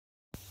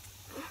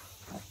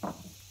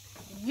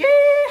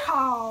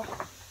Yeehaw!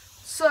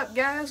 What's up,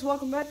 guys?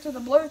 Welcome back to the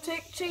Blue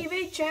Tick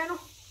TV channel.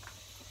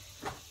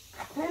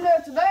 And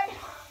today,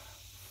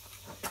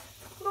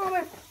 I'm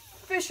going to be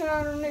fishing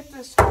underneath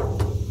this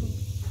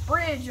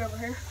bridge over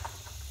here.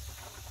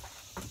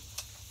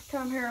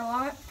 Come here a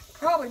lot.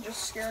 Probably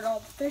just scared all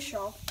the fish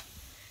off.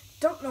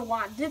 Don't know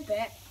why I did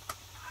that.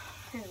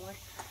 Anyway.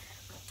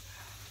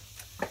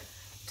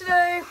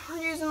 Today, we're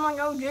using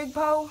like old jig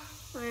pole.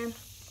 And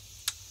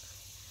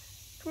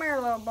come here,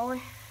 little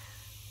boy.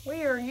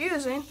 We are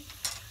using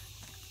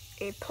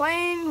a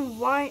plain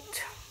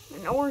white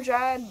and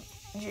orange-eyed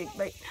jig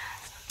bait.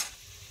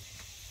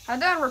 I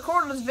done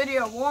recorded this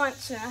video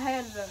once and I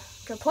had a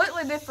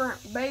completely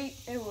different bait.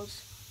 It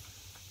was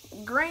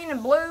green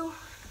and blue,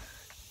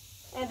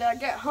 and I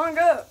got hung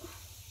up.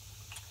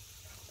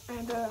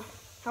 And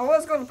I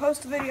was going to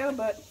post a video,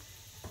 but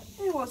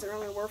it wasn't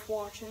really worth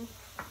watching.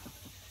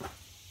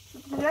 So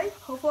today,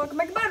 hopefully I can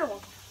make a better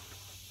one.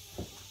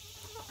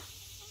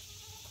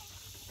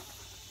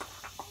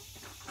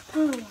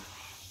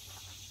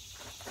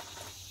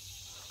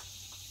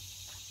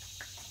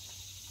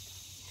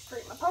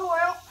 Straighten my pole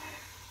out.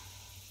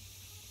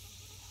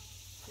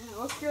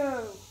 Now let's go.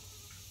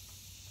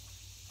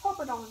 Hope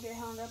I don't get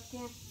hung up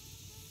again.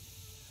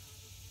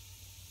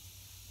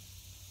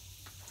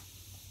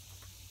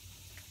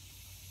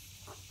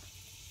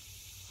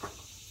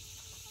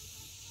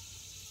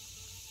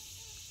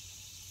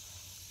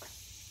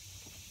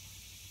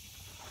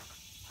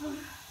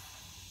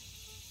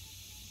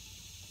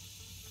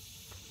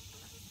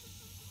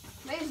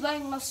 These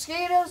dang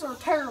mosquitoes are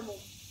terrible.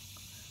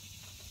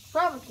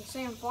 Probably can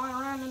see them flying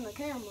around in the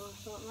camera or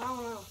something. I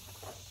don't know.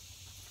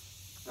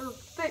 They're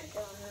thick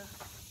out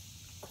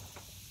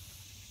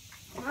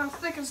here. Not as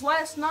thick as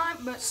last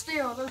night, but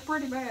still, they're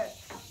pretty bad.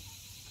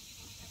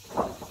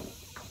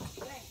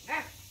 Dang,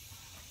 ah.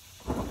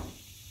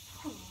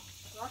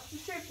 Rocks are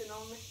shifting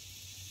on me.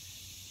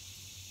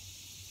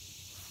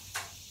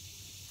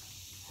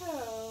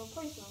 Oh,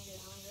 please don't get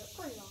hung up.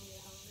 Please don't get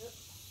hung up.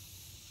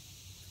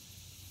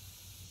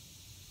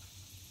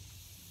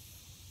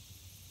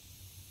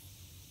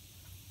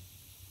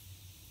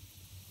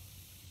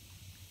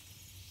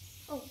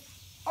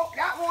 Oh,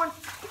 got one.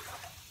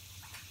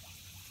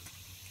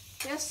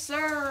 Yes,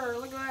 sir.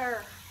 Look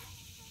there.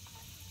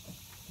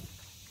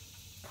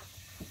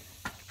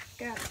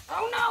 Got it.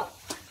 Oh, no.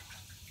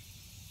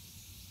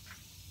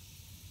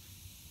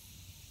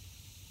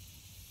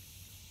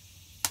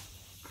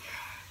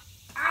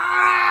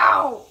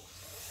 Ow!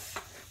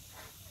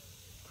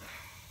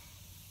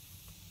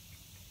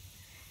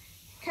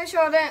 In case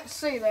y'all didn't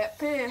see that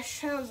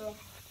fish, it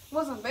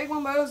wasn't a big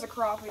one, but it was a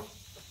crappie.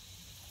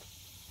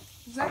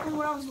 Exactly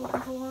what I was looking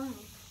for.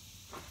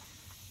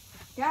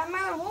 Got him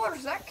out of the water,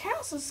 so that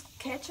counts as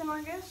catching,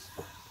 I guess.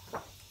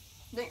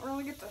 Didn't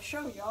really get to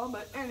show y'all,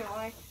 but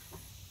anyway.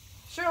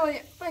 Surely,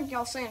 I think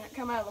y'all seen it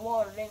come out of the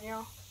water, didn't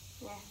y'all?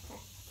 Yeah.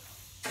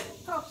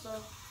 Hope so.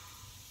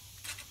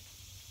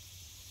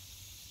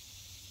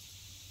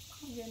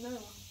 I'll get another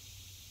one.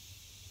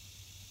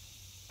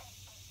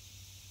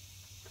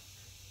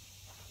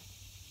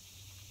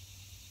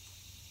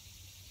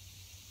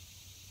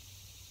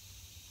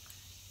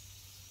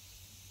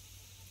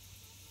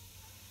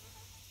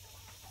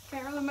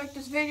 Can't really make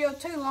this video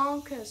too long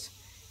because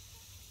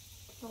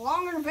the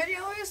longer the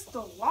video is,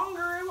 the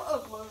longer it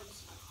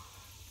uploads.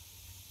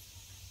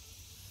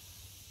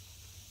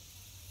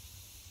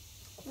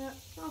 Yeah,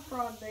 it'll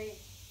probably be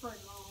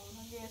pretty long,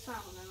 I guess. I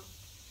don't know.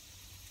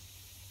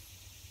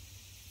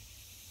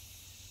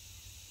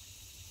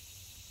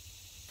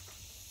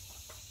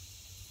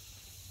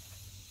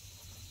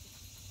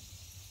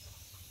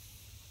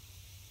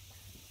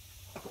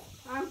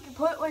 I'm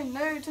completely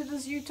new to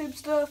this YouTube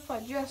stuff.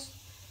 I just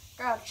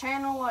got a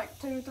channel like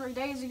 2 or 3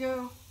 days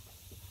ago,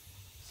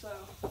 so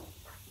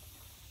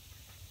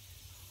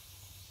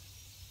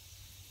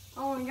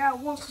I only got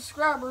 1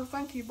 subscriber.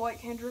 Thank you, Blake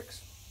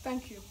Hendricks.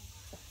 Thank you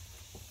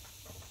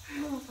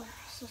for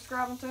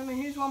subscribing to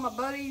me. He's one of my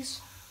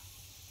buddies.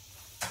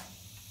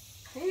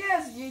 He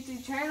has a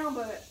YouTube channel,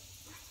 but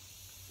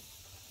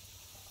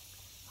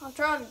I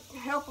try to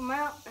help him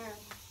out and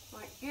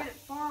like get it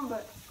for him,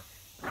 but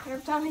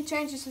every time he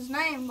changes his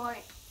name,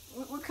 like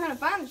we couldn't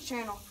find his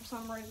channel for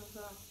some reason.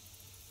 So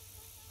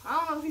I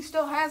don't know if he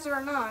still has it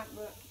or not,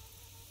 but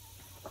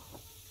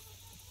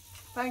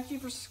thank you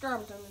for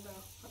subscribing to me, though.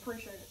 I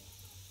appreciate it.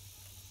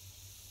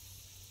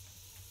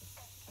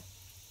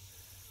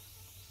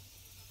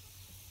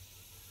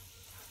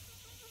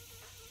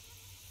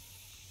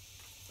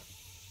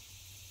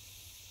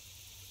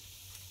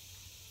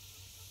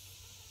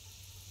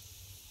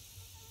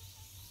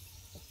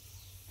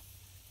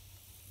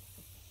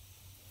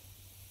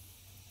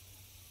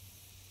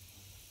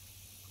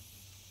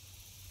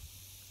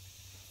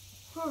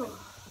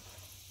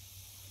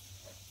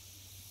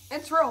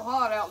 It's real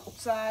hot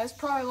outside. It's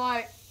probably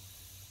like,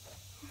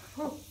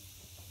 oh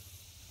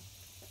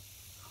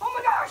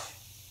my gosh,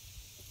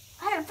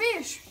 I had a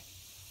fish.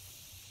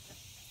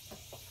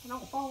 If I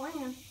don't fall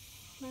in,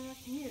 maybe I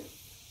can use it.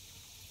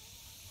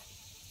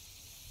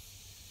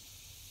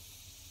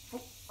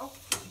 Oh,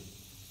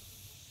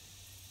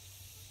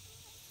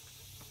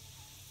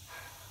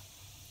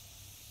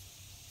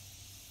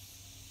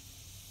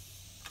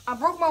 I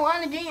broke my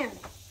line again.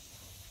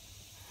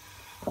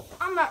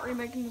 I'm not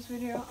remaking this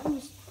video.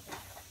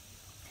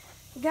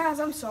 Guys,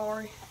 I'm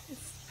sorry.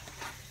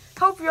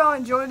 Hope y'all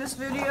enjoyed this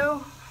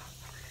video.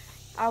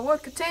 I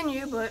would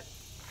continue, but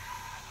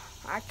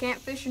I can't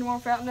fish anymore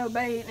without no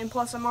bait, and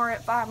plus I'm already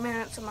at 5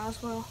 minutes, so I might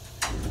as well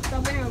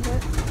stop anyway.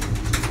 But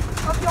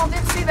hope y'all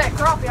did see that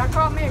crappie. I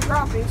caught me a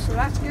crappie, so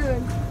that's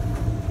good.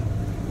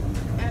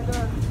 And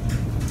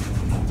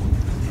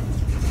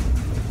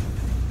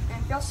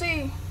if y'all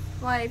see,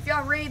 like, if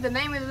y'all read the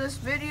name of this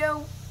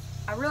video,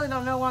 I really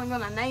don't know what I'm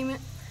gonna name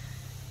it.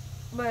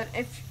 But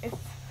if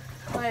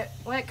like,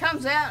 when it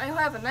comes out, it'll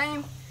have a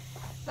name.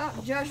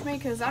 Don't judge me,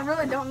 because I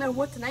really don't know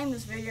what to name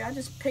this video. I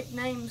just pick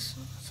names,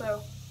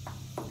 so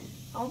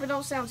I hope it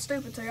don't sound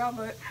stupid to y'all,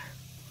 but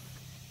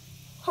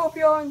hope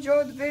y'all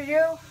enjoyed the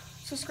video.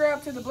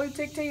 Subscribe to the Blue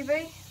Tick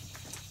TV.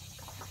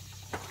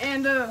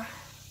 And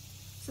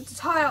since it's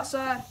hot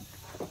outside,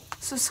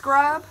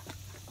 subscribe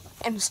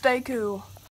and stay cool.